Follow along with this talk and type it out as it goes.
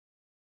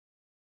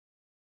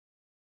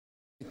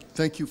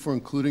thank you for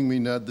including me,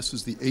 Ned. This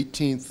is the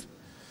 18th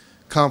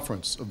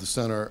conference of the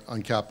Center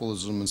on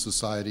Capitalism and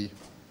Society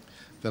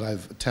that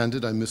I've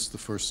attended. I missed the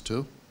first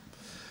two.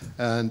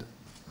 And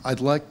I'd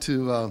like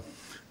to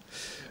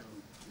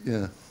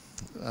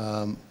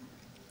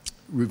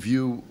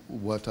review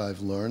what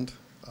I've learned,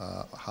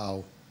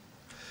 how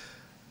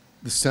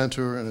the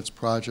center and its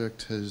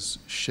project has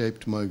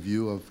shaped my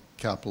view of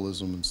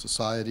capitalism and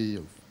society,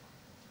 of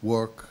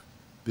work,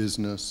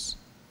 business,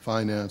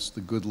 finance, the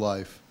good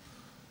life,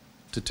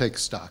 to take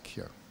stock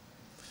here.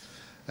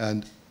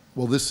 And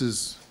while this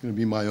is going to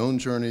be my own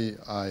journey,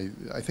 I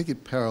think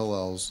it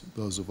parallels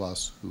those of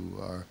us who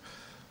are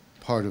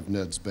part of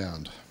Ned's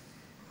band.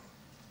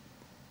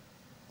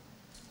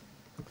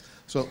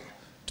 So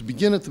to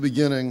begin at the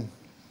beginning,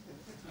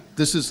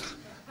 this is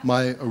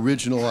my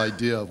original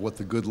idea of what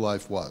the good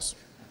life was.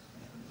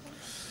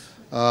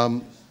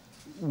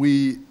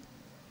 We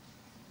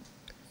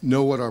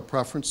know what our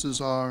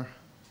preferences are.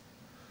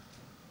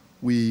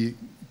 We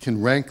can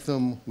rank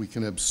them. We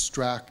can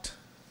abstract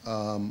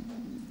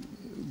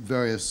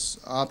various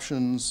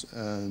options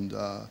and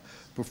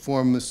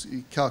perform this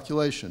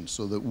calculation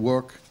so that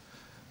work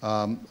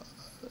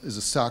is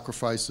a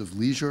sacrifice of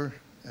leisure,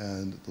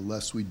 and the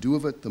less we do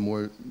of it, the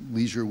more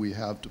leisure we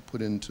have to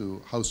put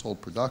into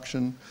household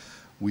production.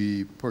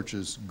 We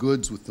purchase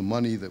goods with the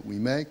money that we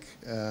make,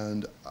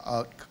 and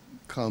out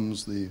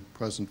comes the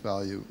present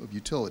value of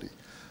utility.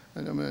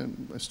 And I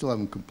mean, I still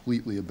haven't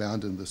completely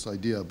abandoned this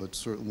idea, but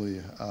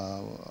certainly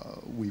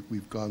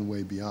we've gone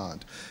way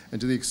beyond. And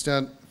to the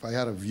extent, if I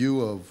had a view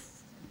of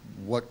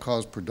what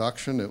caused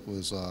production, it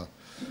was,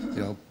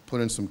 put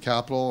in some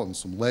capital and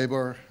some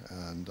labor,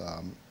 and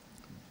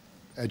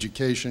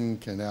education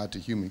can add to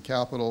human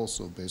capital,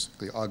 so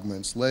basically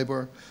augments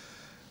labor.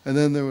 And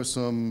then there was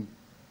some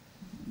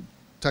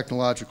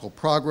technological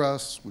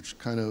progress, which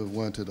kind of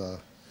went at a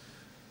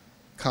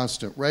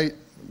constant rate.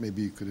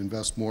 Maybe you could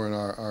invest more in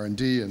our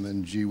R&D, and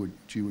then G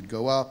would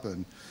go up,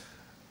 and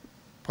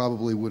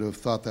probably would have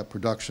thought that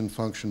production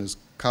function is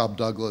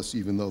Cobb-Douglas,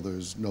 even though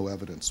there's no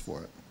evidence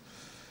for it.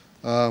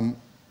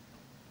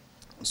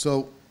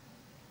 So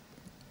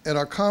at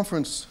our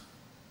conference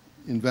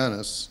in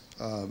Venice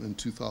in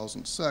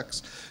 2006,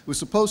 it was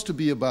supposed to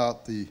be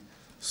about the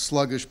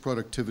sluggish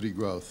productivity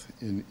growth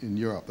in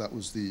Europe. That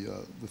was the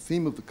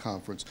theme of the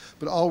conference.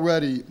 But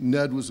already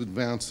Ned was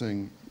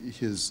advancing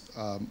his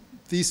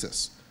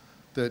thesis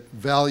that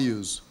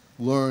values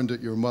learned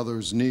at your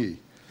mother's knee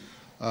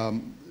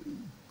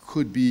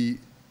could be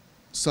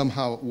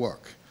somehow at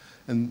work.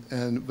 And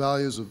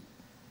values of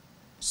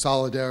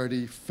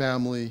solidarity,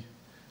 family,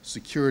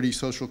 security,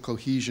 social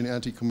cohesion,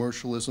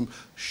 anti-commercialism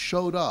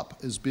showed up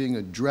as being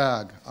a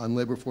drag on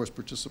labor force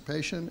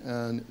participation,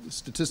 and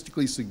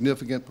statistically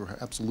significant,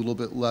 perhaps a little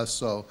bit less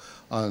so,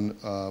 on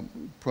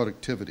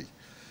productivity.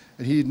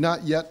 And he had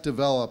not yet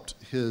developed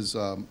his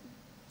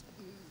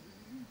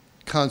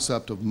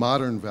concept of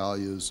modern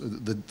values,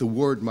 the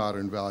word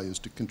modern values,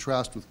 to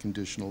contrast with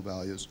conditional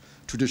values,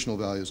 traditional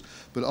values,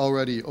 but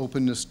already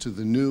openness to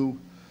the new,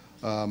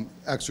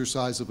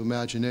 exercise of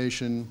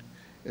imagination,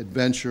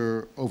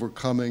 adventure,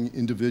 overcoming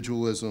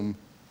individualism,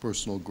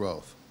 personal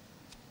growth.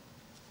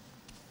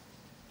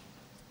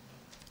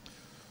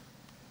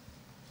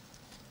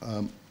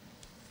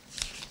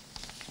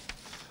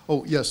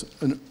 Oh, yes,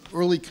 an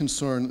early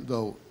concern,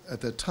 though,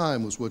 at that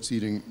time was what's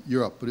eating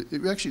Europe. But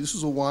actually, this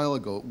was a while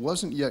ago. It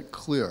wasn't yet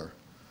clear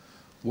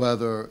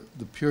whether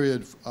the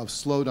period of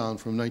slowdown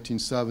from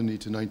 1970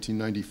 to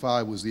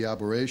 1995 was the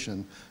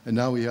aberration, and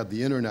now we had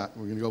the internet,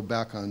 we're going to go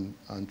back on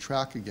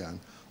track again,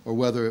 or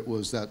whether it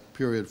was that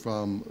period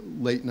from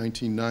late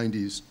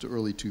 1990s to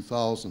early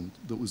 2000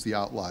 that was the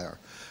outlier.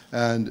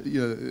 And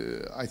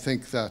I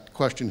think that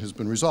question has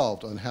been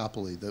resolved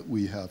unhappily, that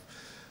we have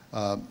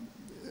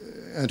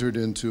entered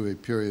into a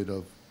period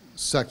of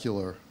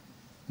secular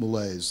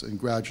malaise, and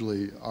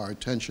gradually our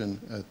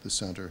attention at the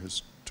center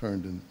has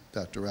turned in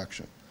that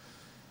direction.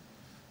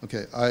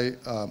 Okay, I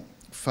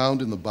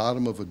found in the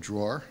bottom of a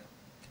drawer,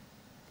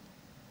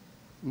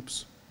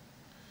 oops,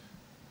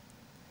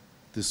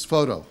 this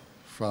photo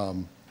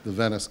from the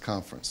Venice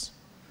conference.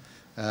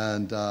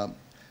 And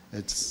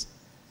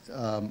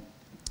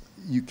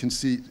you can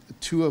see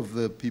two of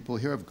the people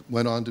here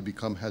went on to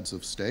become heads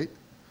of state,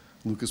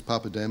 Lucas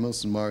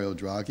Papademos and Mario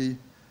Draghi.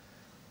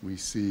 We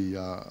see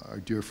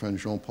our dear friend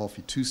Jean-Paul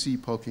Fitoussi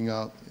poking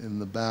out in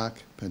the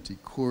back, Pentti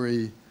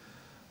Kouri.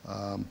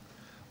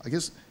 I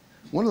guess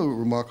one of the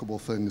remarkable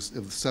things,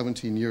 if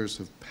 17 years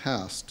have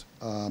passed,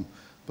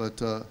 but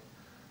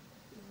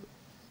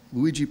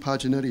Luigi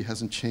Paginetti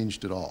hasn't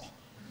changed at all.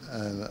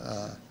 And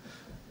I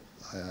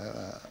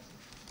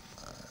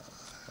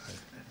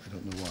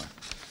don't know why.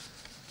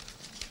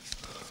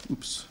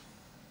 Oops.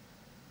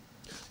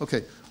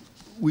 Okay.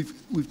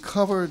 We've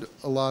covered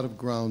a lot of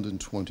ground in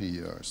 20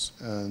 years,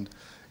 and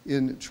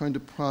in trying to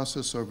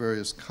process our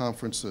various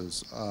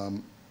conferences,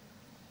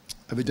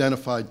 I've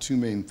identified two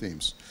main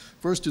themes.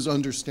 First is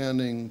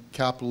understanding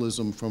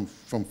capitalism from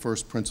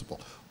first principle.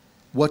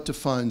 What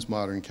defines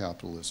modern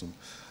capitalism?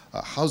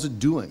 How's it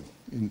doing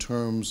in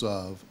terms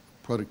of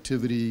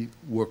productivity,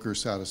 worker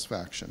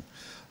satisfaction.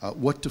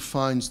 What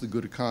defines the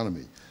good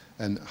economy?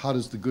 And how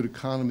does the good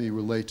economy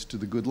relate to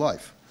the good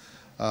life?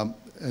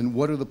 And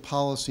what are the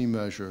policy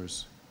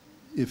measures,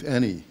 if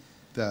any,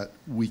 that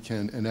we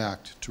can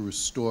enact to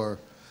restore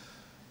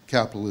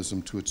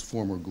capitalism to its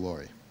former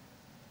glory?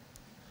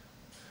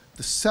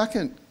 The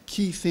second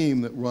key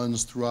theme that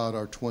runs throughout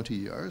our 20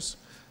 years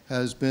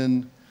has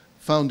been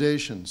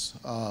foundations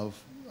of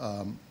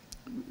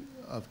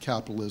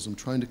capitalism,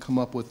 trying to come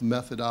up with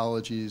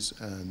methodologies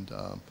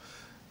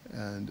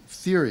and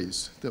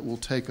theories that will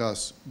take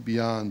us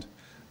beyond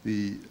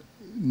the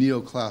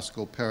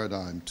neoclassical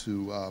paradigm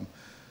to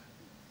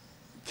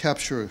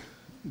capture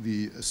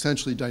the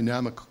essentially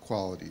dynamic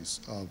qualities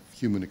of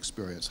human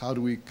experience. How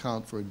do we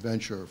account for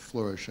adventure,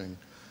 flourishing,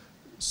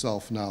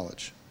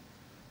 self-knowledge?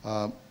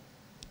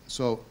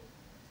 So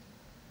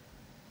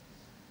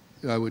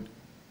I would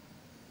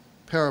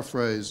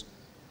paraphrase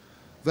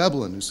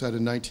Veblen, who said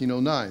in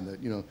 1909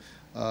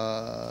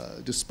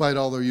 that, despite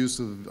all their use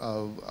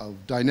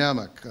of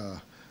dynamic,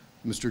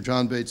 Mr.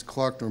 John Bates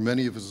Clark nor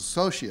many of his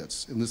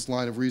associates in this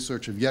line of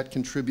research have yet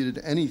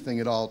contributed anything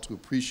at all to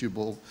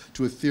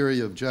a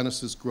theory of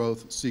genesis,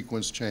 growth,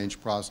 sequence, change,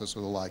 process,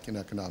 or the like in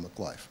economic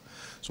life.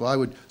 So I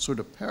would sort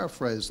of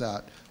paraphrase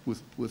that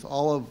with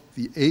all of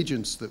the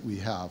agents that we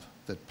have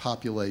that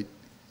populate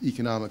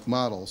economic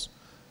models,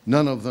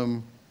 none of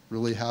them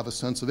really have a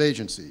sense of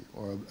agency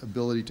or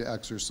ability to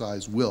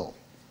exercise will.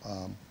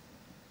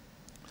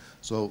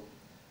 So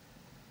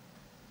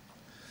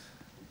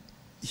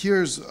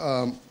here's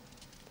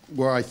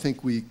where I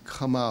think we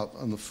come out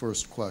on the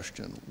first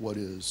question: what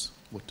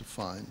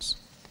defines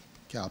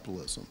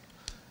capitalism,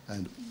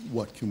 and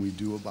what can we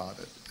do about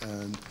it?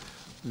 And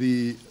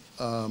the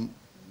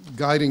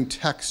guiding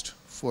text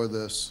for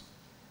this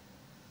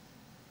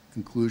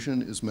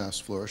conclusion is mass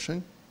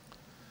flourishing.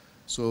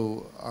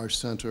 So our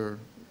center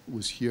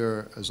was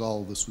here as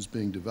all of this was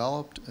being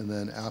developed, and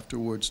then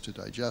afterwards to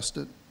digest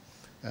it,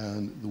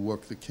 and the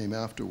work that came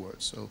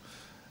afterwards. So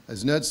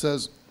as Ned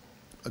says,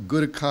 a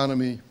good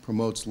economy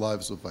promotes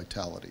lives of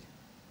vitality,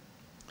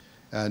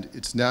 and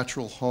its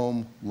natural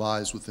home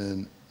lies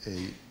within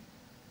a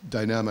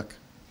dynamic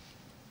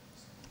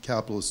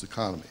capitalist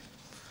economy.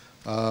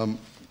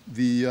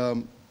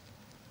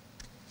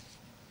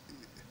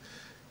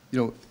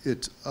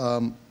 It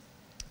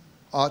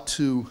ought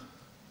to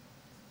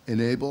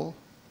enable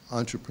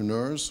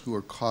entrepreneurs who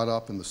are caught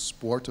up in the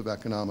sport of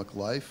economic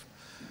life,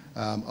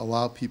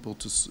 allow people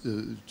to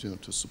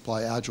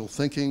supply agile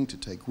thinking, to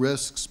take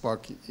risks,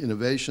 spark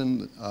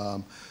innovation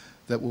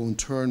that will in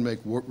turn make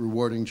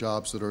rewarding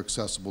jobs that are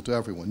accessible to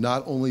everyone.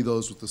 Not only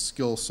those with the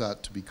skill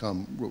set to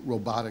become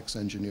robotics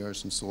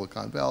engineers in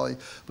Silicon Valley,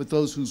 but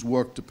those whose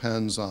work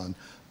depends on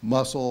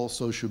muscle,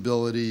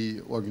 sociability,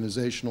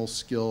 organizational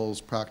skills,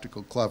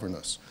 practical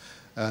cleverness.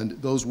 And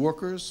those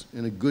workers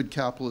in a good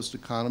capitalist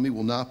economy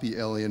will not be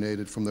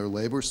alienated from their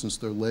labor, since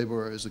their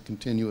labor is a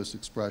continuous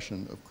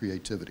expression of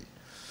creativity.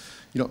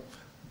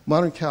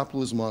 Modern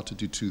capitalism ought to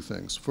do two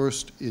things.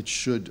 First, it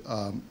should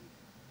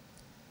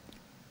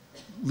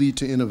lead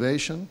to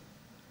innovation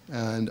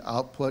and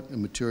output and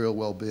material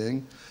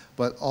well-being,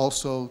 but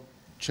also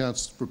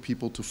chance for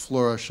people to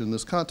flourish in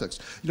this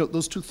context.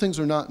 Those two things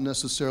are not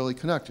necessarily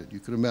connected. You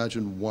could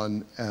imagine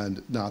one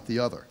and not the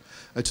other.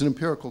 It's an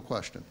empirical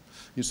question.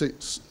 You say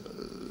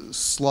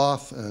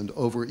sloth and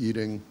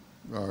overeating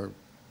are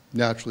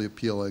naturally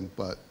appealing,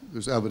 but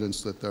there's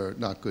evidence that they're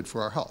not good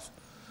for our health.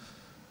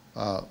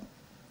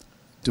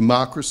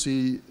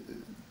 Democracy,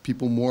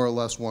 people more or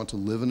less want to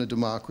live in a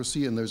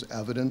democracy, and there's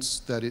evidence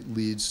that it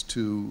leads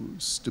to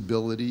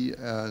stability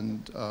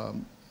and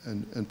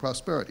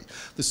prosperity.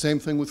 The same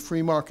thing with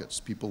free markets.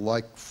 People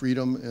like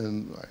freedom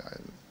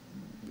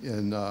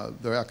in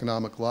their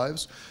economic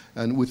lives,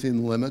 and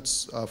within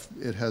limits,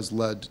 it has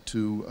led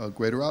to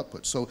greater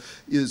output. So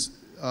is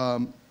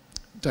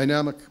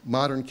dynamic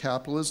modern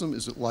capitalism,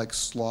 is it like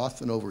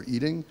sloth and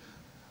overeating,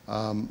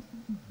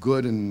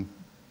 good and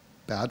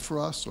bad for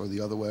us, or the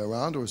other way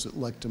around, or is it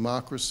like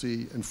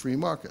democracy and free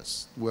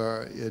markets,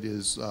 where it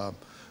is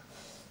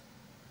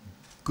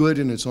good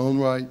in its own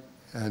right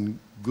and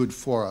good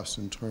for us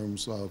in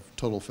terms of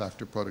total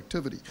factor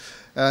productivity?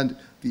 And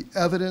the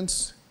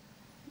evidence,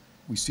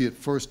 we see it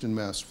first in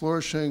mass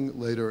flourishing,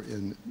 later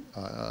in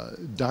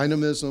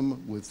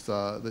dynamism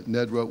that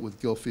Ned wrote with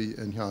Gilfie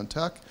and Hyun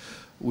Tech.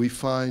 We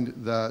find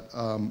that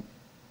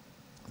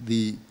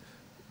the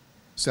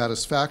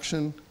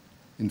satisfaction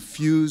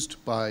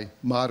infused by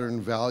modern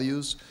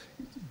values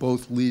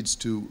both leads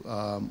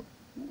to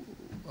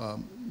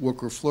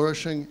worker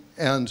flourishing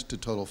and to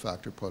total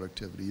factor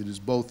productivity. It is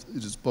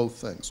both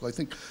things. So I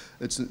think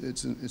it's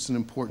an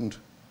important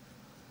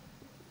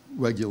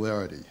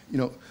regularity.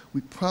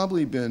 We've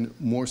probably been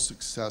more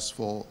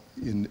successful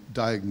in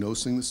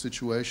diagnosing the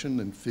situation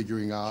than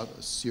figuring out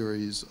a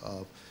series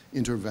of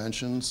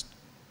interventions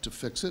to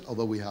fix it,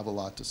 although we have a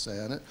lot to say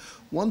on it.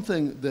 One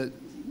thing that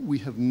we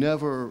have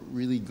never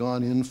really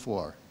gone in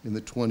for in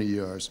the 20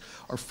 years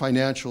are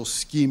financial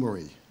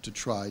schemery to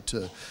try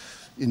to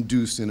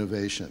induce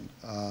innovation.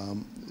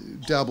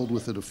 Dabbled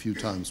with it a few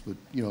times, but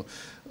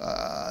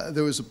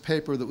there was a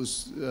paper that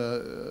was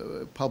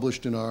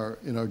published in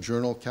our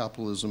journal,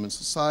 Capitalism and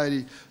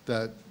Society,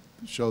 that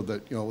showed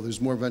that there's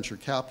more venture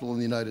capital in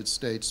the United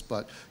States,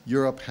 but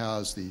Europe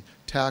has the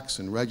tax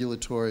and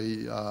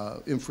regulatory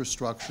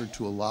infrastructure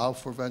to allow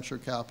for venture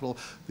capital.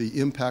 The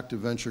impact of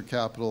venture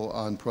capital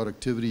on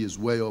productivity is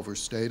way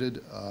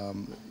overstated.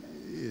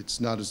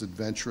 It's not as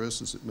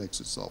adventurous as it makes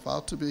itself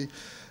out to be.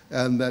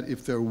 And that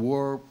if there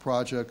were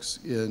projects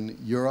in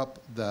Europe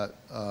that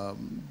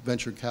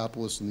venture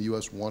capitalists in the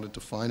US wanted to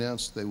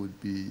finance, they would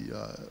be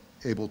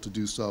able to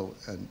do so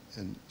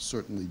and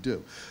certainly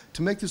do.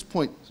 To make this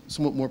point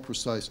somewhat more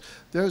precise,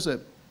 there's a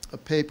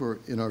paper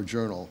in our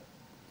journal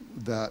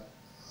that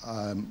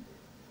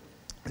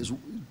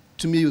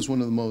to me is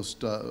one of the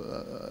most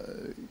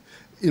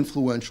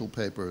influential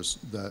papers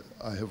that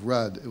I have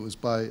read. It was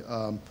by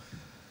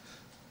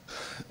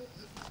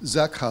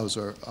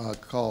Zeckhauser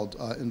called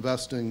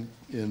Investing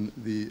in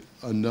the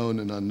Unknown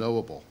and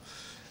Unknowable.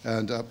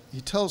 And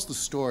he tells the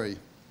story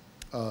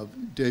of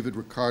David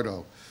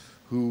Ricardo,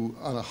 who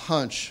on a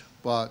hunch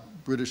bought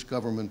British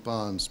government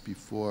bonds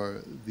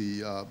before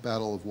the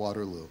Battle of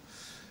Waterloo.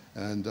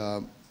 And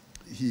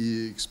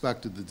he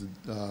expected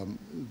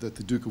that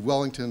the Duke of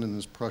Wellington and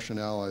his Prussian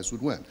allies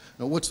would win.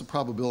 Now, what's the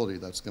probability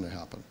that's going to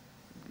happen?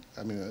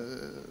 I mean,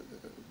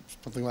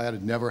 something like that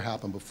had never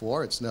happened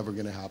before. It's never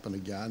going to happen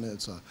again.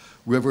 It's a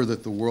river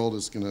that the world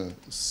is going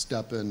to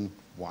step in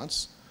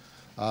once.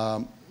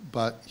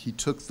 But he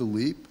took the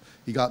leap.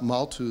 He got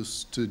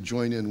Malthus to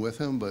join in with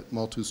him, but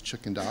Malthus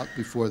chickened out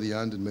before the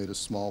end and made a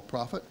small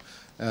profit.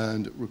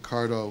 And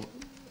Ricardo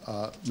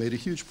made a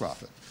huge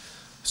profit.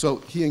 So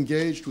he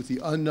engaged with the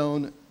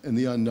unknown and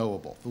the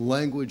unknowable. The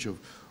language of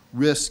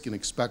risk and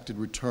expected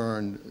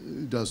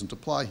return doesn't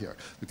apply here.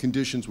 The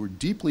conditions were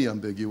deeply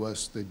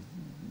ambiguous. They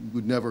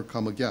would never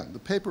come again. The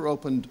paper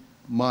opened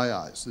my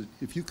eyes.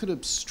 If you could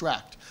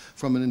abstract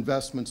from an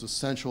investment's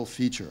essential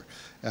feature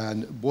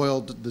and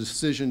boiled the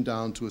decision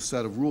down to a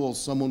set of rules,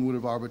 someone would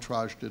have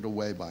arbitraged it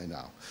away by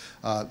now.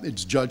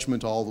 It's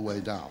judgment all the way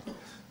down.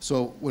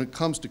 So when it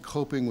comes to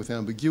coping with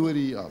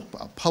ambiguity, a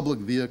public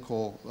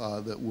vehicle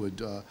that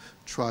would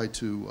try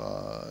to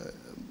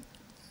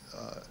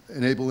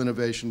enable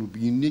innovation would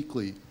be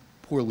uniquely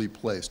poorly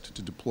placed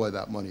to deploy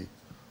that money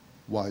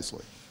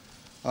wisely.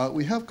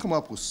 We have come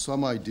up with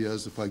some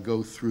ideas if I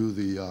go through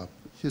the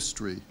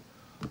history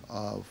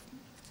of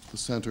the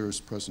center's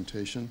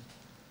presentation.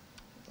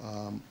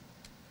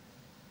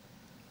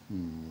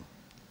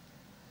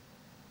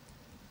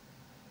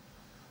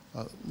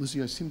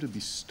 Lizzie, I seem to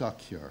be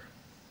stuck here.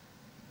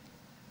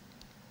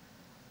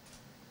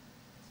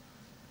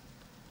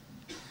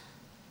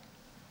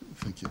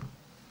 Thank you.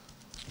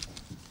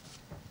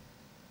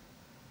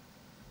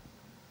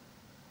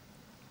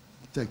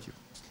 Thank you.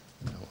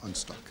 No,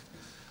 unstuck.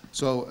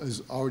 So,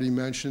 as already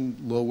mentioned,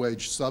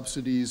 low-wage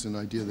subsidies, an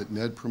idea that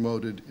Ned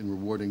promoted in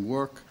rewarding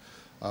work.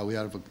 We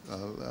have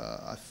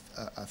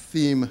a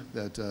theme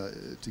that,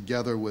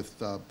 together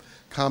with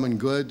common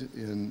good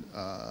in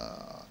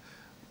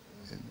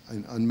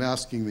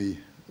unmasking the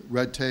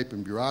red tape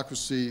and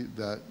bureaucracy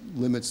that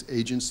limits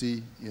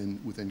agency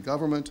within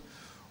government,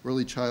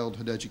 early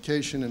childhood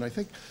education, and I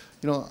think,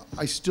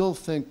 I still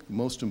think the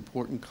most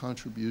important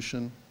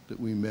contribution that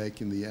we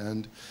make in the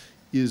end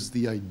is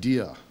the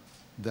idea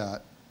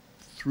that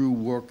through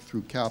work,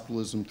 through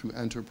capitalism, through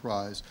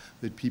enterprise,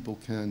 that people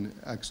can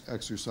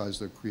exercise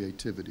their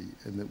creativity,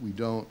 and that we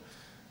don't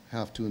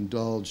have to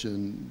indulge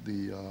in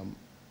the,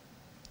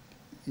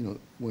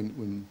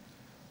 when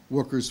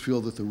workers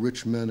feel that the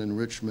rich men in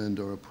Richmond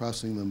are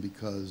oppressing them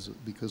because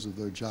of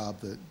their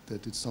job,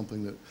 that it's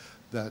something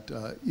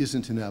that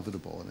isn't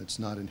inevitable and it's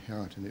not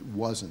inherent, and it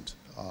wasn't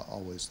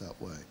always that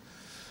way.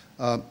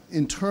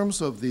 In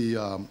terms of the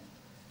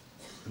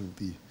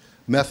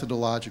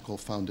methodological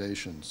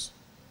foundations,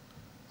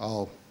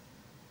 I'll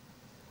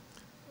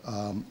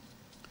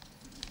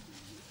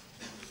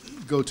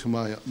go to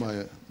my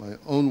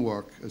own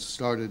work. It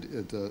started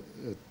at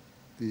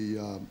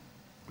the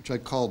which I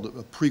called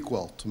a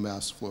prequel to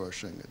mass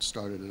flourishing. It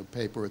started at a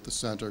paper at the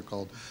center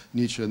called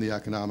Nietzsche and the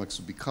Economics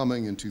of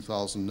Becoming in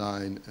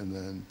 2009, and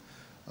then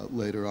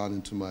later on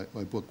into my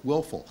book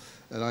Willful.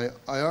 And I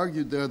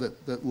argued there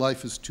that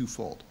life is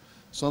twofold.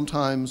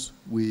 Sometimes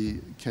we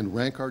can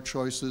rank our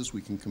choices,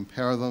 we can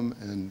compare them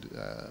and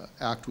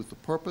act with the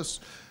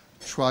purpose,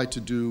 try to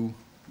do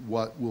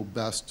what will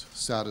best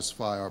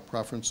satisfy our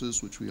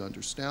preferences, which we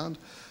understand.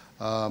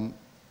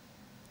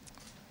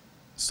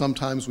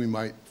 Sometimes we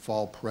might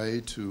fall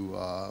prey to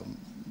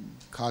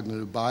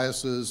cognitive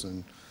biases,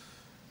 and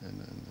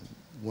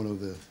one of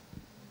the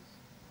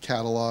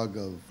catalog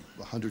of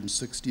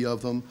 160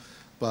 of them.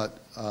 But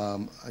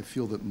I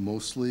feel that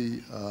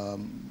mostly,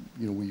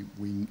 we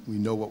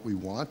know what we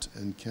want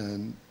and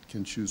can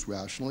choose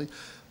rationally.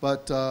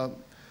 But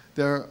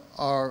there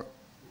are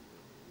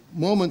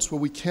moments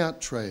where we can't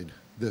trade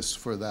this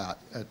for that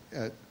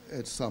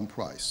at some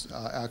price.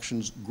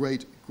 Actions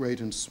great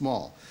and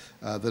small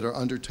that are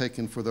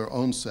undertaken for their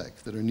own sake,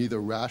 that are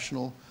neither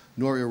rational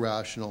nor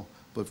irrational,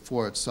 but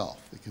for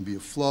itself. It can be a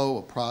flow,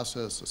 a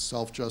process, a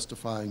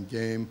self-justifying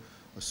game,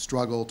 a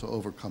struggle to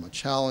overcome a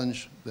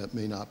challenge that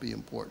may not be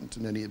important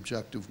in any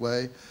objective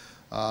way.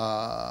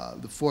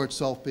 The for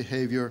itself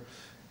behavior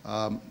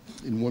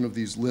in one of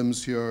these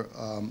limbs here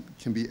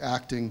can be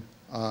acting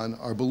on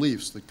our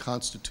beliefs that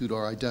constitute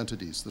our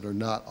identities, that are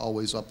not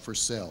always up for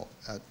sale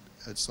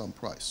at some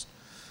price.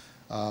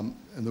 And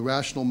the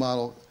rational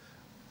model,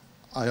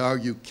 I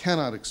argue,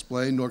 cannot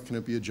explain, nor can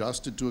it be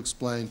adjusted to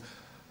explain,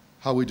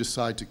 how we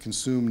decide to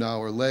consume now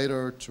or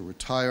later, to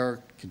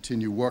retire,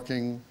 continue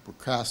working,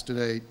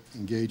 procrastinate,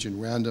 engage in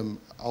random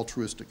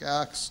altruistic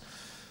acts,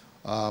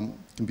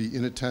 can be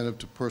inattentive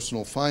to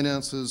personal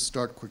finances,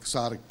 start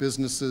quixotic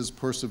businesses,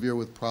 persevere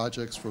with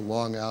projects for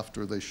long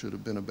after they should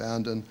have been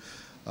abandoned.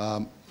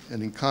 And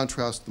in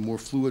contrast, the more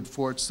fluid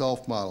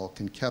for-itself model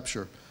can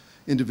capture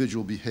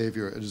individual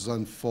behavior as it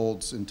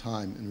unfolds in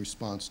time in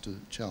response to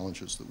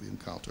challenges that we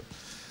encounter.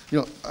 You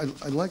know,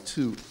 I'd like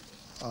to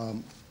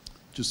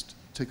just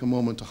take a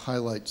moment to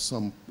highlight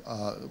some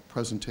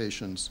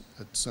presentations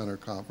at center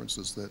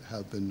conferences that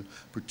have been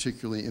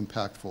particularly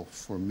impactful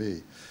for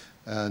me.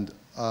 And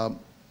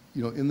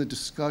you know, in the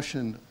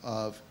discussion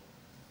of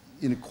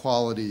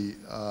inequality,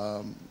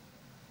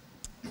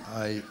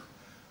 I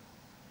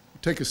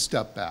take a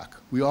step back.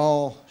 We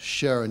all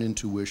share an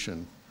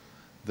intuition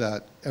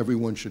that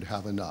everyone should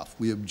have enough.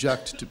 We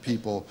object to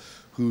people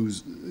who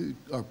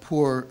are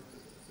poor,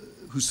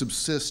 who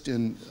subsist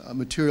in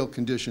material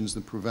conditions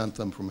that prevent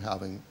them from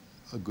having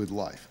a good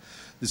life.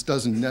 This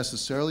doesn't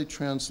necessarily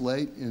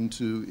translate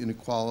into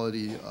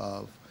inequality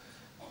of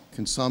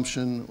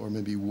consumption or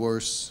maybe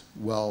worse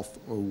wealth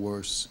or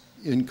worse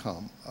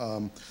income.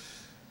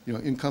 You know,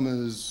 income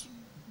is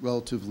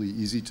relatively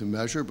easy to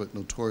measure but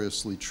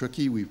notoriously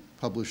tricky. We've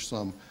published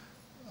some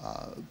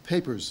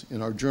papers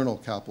in our journal,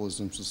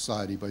 Capitalism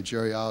Society, by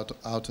Jerry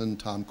Outen,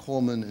 Tom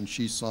Coleman, and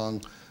Shi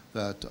Song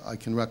that I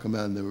can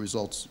recommend. The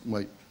results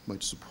might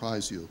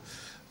surprise you.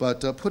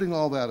 But putting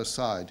all that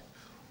aside,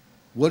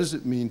 what does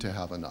it mean to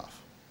have enough?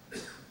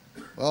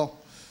 Well,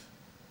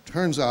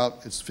 turns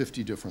out it's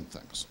 50 different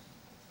things.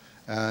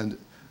 And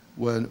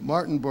when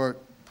Martin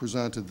Burt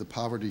presented the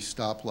poverty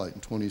stoplight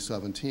in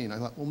 2017, I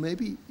thought, well,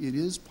 maybe it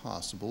is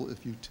possible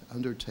if you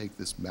undertake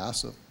this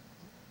massive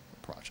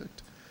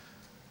project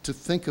to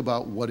think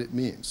about what it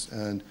means.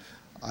 And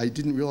I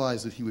didn't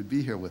realize that he would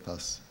be here with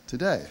us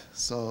today.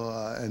 So,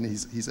 and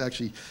he's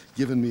actually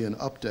given me an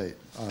update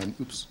on,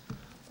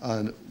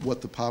 on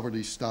what the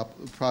Poverty Stop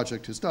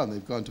Project has done.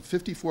 They've gone to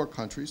 54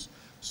 countries,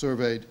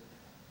 surveyed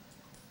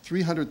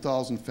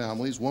 300,000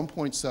 families,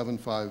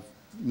 1.75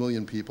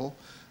 million people,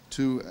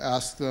 to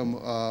ask them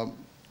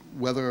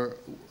whether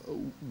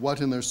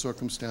what in their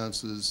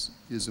circumstances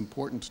is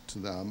important to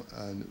them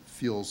and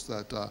feels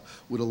that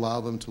would allow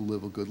them to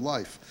live a good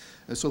life.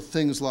 And so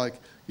things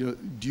like, you know,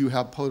 do you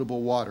have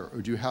potable water,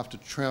 or do you have to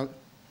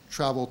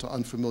travel to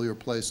unfamiliar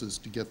places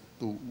to get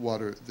the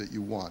water that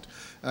you want?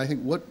 And I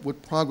think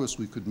what progress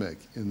we could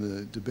make in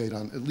the debate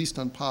on, at least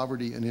on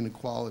poverty and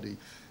inequality,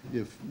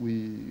 if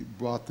we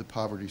brought the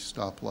poverty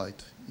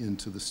stoplight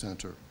into the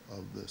center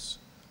of this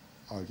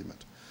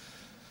argument.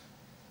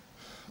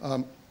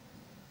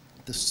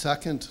 The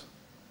second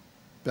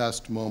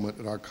best moment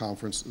at our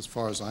conference, as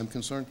far as I'm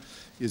concerned,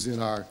 is in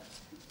our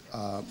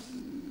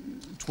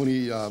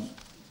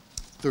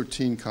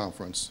 2013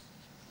 conference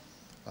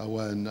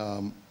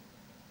when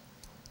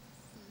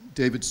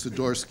David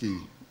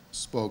Sidorsky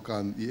spoke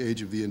on the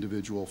age of the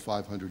individual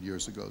 500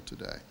 years ago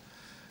today.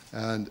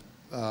 And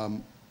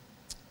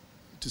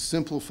to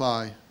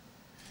simplify,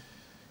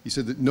 he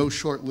said that no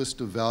short list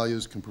of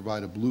values can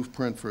provide a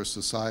blueprint for a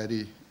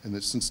society, and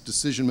that since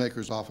decision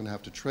makers often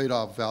have to trade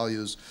off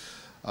values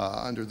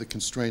under the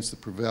constraints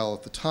that prevail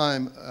at the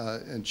time,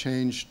 and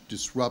change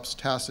disrupts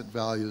tacit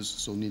values,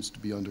 so needs to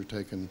be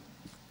undertaken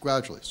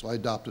gradually. So I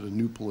adopted a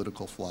new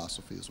political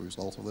philosophy as a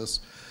result of this,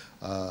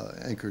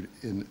 anchored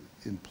in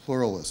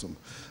pluralism.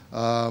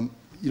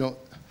 You know,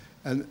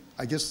 and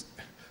I guess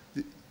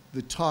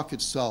the talk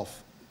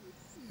itself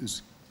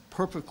is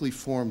perfectly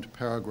formed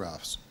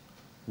paragraphs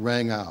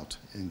rang out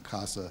in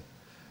Casa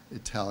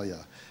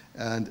Italia.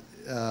 And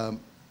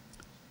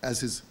as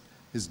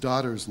his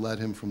daughters led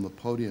him from the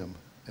podium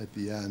at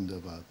the end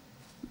of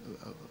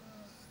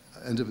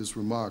his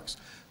remarks,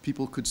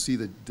 people could see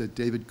that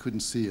David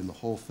couldn't see, and the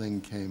whole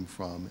thing came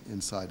from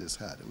inside his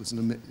head. It was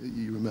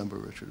you remember,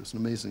 Richard, it was an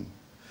amazing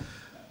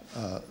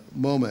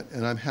moment,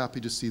 and I'm happy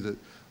to see that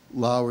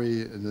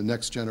Lowry and the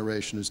next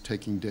generation is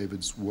taking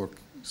David's work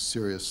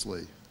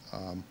seriously.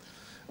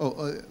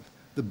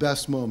 The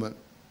best moment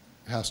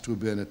has to have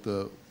been at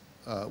the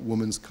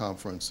Women's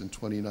Conference in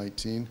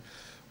 2019,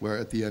 where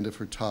at the end of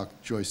her talk,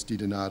 Joyce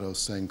DiDonato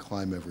sang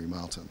 "Climb Every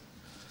Mountain."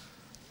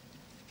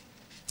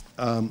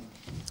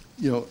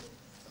 You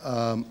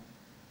know,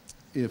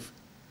 if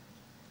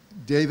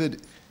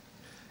David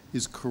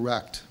is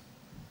correct,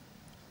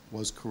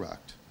 was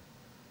correct,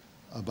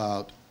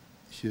 about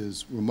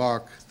his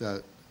remark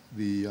that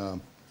the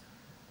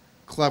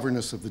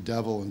cleverness of the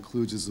devil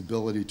includes his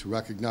ability to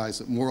recognize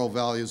that moral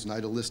values and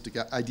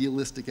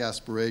idealistic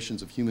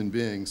aspirations of human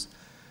beings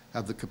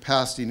have the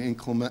capacity and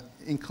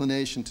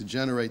inclination to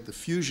generate the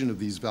fusion of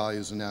these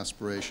values and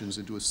aspirations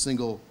into a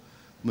single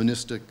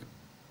monistic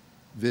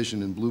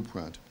vision and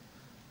blueprint,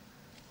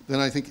 then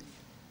I think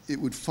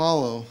it would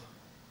follow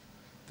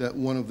that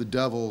one of the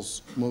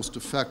devil's most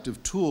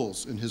effective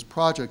tools in his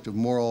project of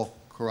moral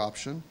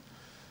corruption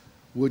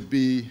would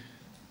be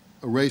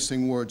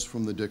erasing words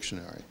from the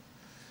dictionary.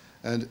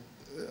 And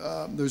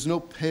there's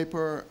no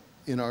paper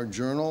in our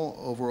journal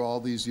over all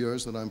these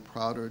years that I'm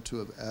prouder to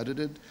have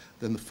edited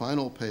than the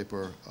final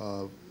paper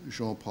of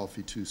Jean-Paul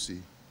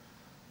Fitoussi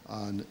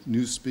on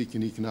Newspeak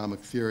and Economic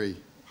Theory,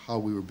 How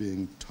We Were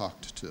Being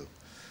Talked To.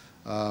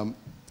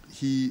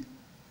 He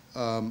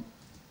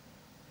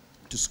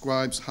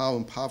describes how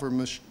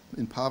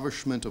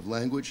impoverishment of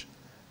language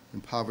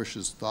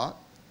impoverishes thought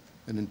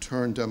and in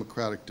turn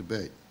democratic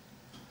debate.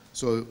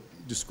 So it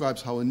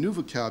describes how a new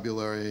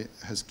vocabulary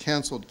has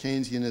canceled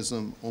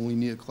Keynesianism, only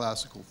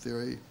neoclassical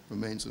theory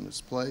remains in its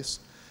place.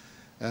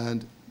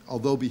 And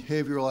although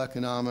behavioral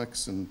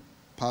economics and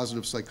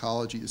positive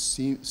psychology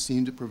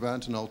seem to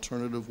prevent an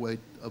alternative way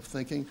of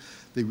thinking,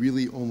 they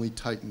really only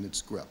tighten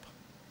its grip.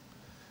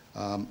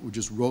 We're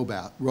just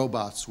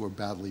robots who are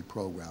badly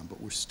programmed,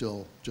 but we're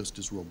still just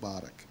as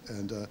robotic.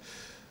 And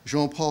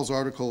Jean-Paul's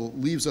article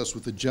leaves us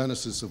with the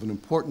genesis of an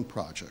important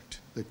project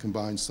that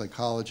combines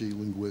psychology,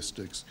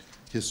 linguistics,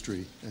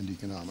 history, and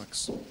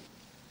economics.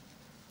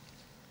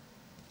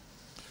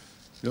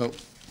 You know,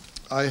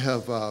 I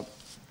have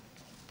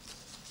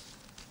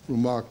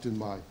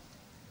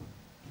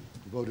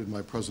devoted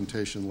my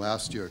presentation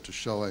last year to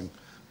showing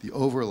the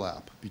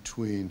overlap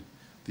between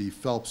the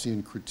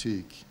Phelpsian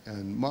critique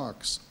and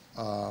Marx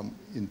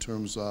in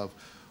terms of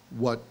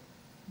what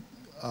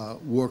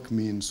work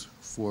means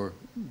for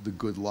the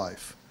good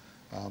life.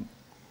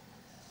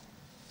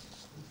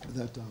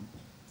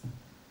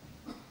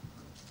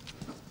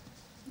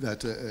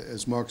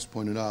 As Marx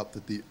pointed out,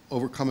 that the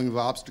overcoming of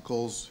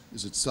obstacles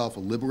is itself a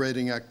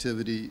liberating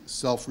activity,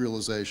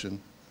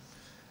 self-realization,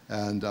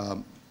 and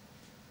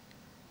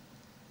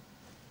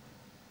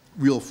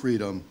real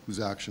freedom whose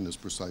action is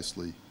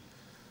precisely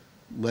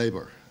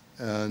labor.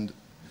 And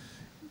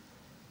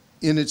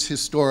in its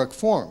historic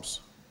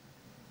forms,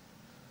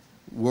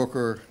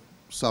 worker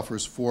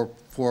suffers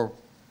four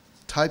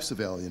types of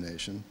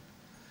alienation,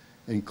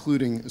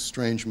 including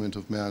estrangement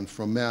of man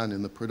from man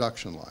in the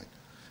production line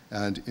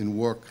and in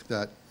work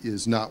that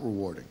is not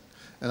rewarding.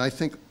 And I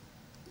think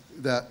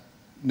that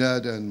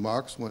Ned and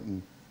Marx went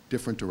in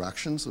different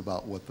directions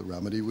about what the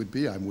remedy would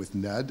be. I'm with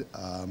Ned.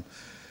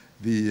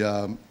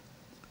 The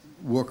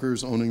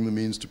workers owning the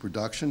means to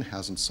production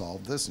hasn't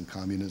solved this, and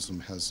communism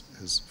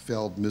has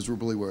failed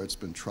miserably where it's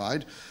been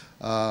tried.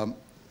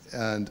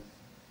 And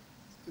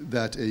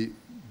that a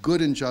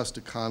good and just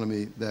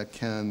economy that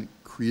can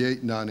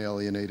create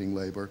non-alienating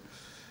labor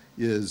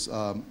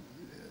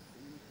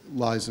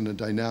lies in a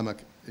dynamic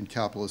and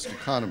capitalist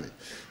economy.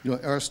 You know,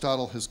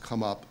 Aristotle has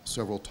come up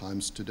several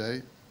times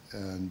today,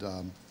 and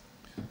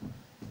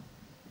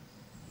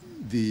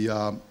he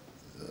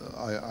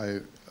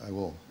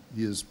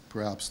is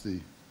perhaps the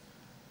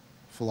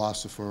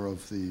philosopher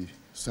of the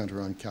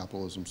Center on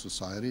Capitalism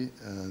Society,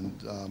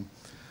 and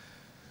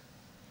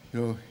you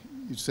know,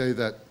 you'd say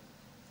that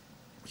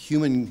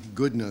human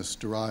goodness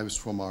derives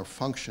from our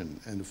function,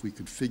 and if we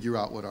could figure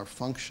out what our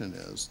function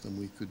is, then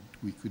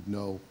we could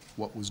know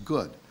what was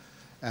good.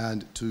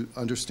 And to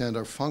understand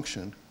our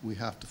function, we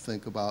have to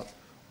think about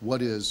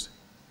what is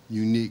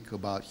unique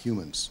about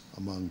humans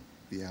among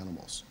the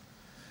animals.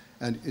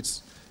 And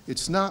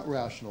it's not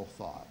rational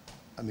thought.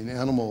 I mean,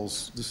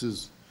 animals, this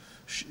is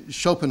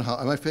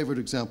Schopenhauer. My favorite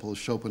example is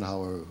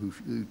Schopenhauer,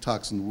 who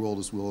talks in The World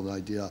as Will and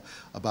Idea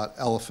about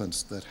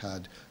elephants that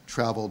had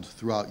traveled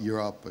throughout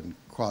Europe and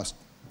crossed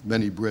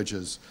many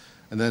bridges.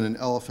 And then an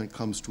elephant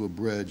comes to a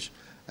bridge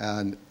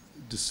and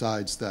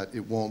decides that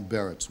it won't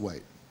bear its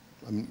weight.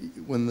 I mean,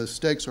 when the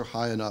stakes are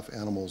high enough,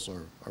 animals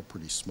are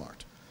pretty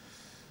smart.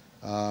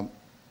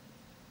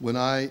 When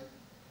I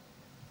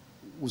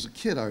was a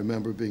kid, I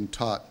remember being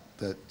taught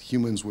that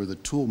humans were the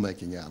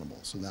tool-making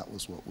animals, and that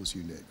was what was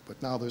unique. But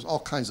now there's all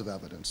kinds of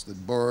evidence that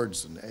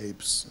birds and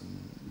apes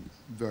and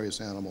various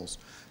animals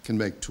can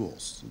make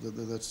tools. So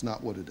that's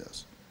not what it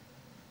is.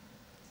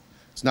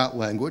 It's not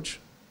language.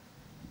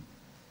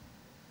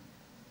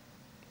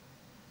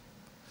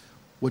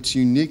 What's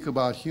unique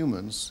about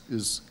humans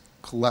is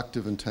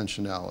collective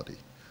intentionality.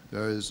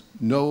 There is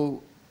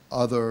no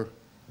other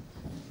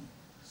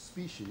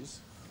species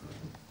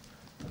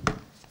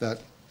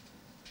that,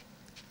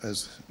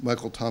 as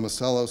Michael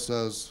Tomasello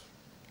says,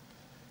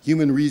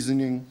 human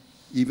reasoning,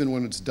 even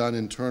when it's done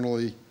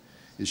internally,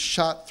 is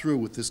shot through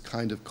with this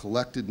kind of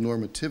collected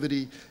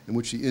normativity in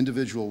which the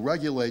individual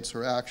regulates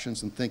her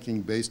actions and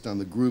thinking based on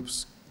the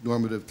group's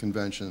normative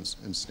conventions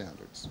and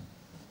standards.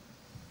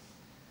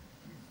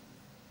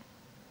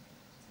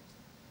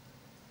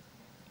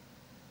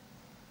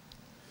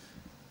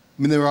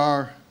 I mean, there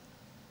are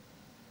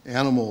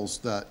animals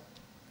that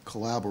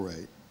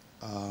collaborate,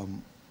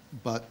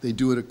 but they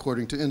do it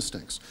according to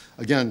instincts.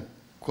 Again,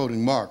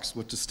 quoting Marx,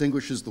 what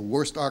distinguishes the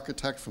worst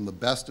architect from the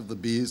best of the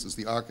bees is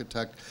the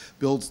architect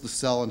builds the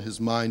cell in his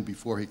mind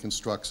before he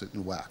constructs it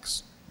in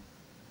wax.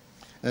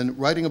 And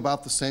writing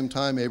about the same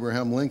time,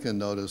 Abraham Lincoln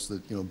noticed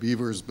that, you know,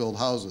 beavers build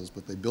houses,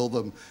 but they build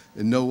them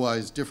in no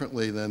wise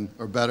differently than,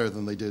 or better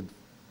than they did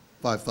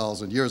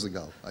 5,000 years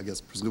ago, I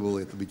guess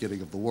presumably at the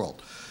beginning of the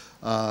world.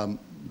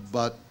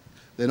 But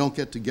they don't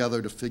get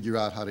together to figure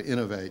out how to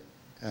innovate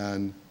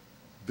and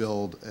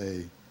build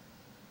a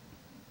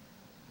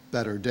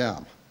better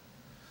dam.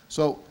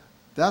 So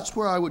that's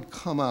where I would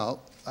come out,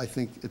 I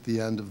think, at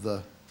the end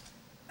of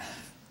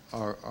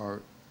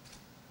our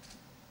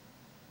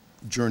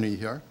journey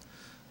here,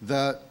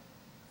 that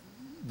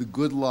the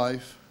good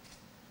life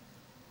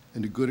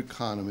and a good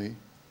economy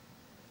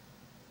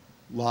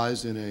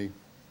lies in a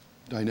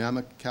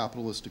dynamic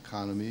capitalist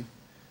economy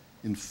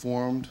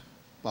informed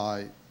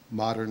by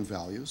modern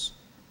values,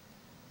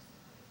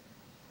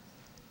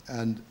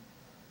 and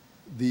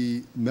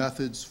the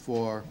methods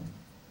for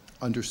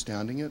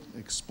understanding it,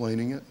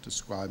 explaining it,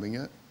 describing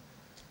it,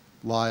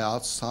 lie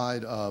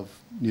outside of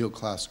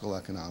neoclassical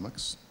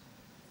economics,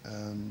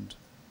 and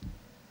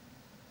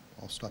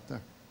I'll stop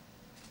there.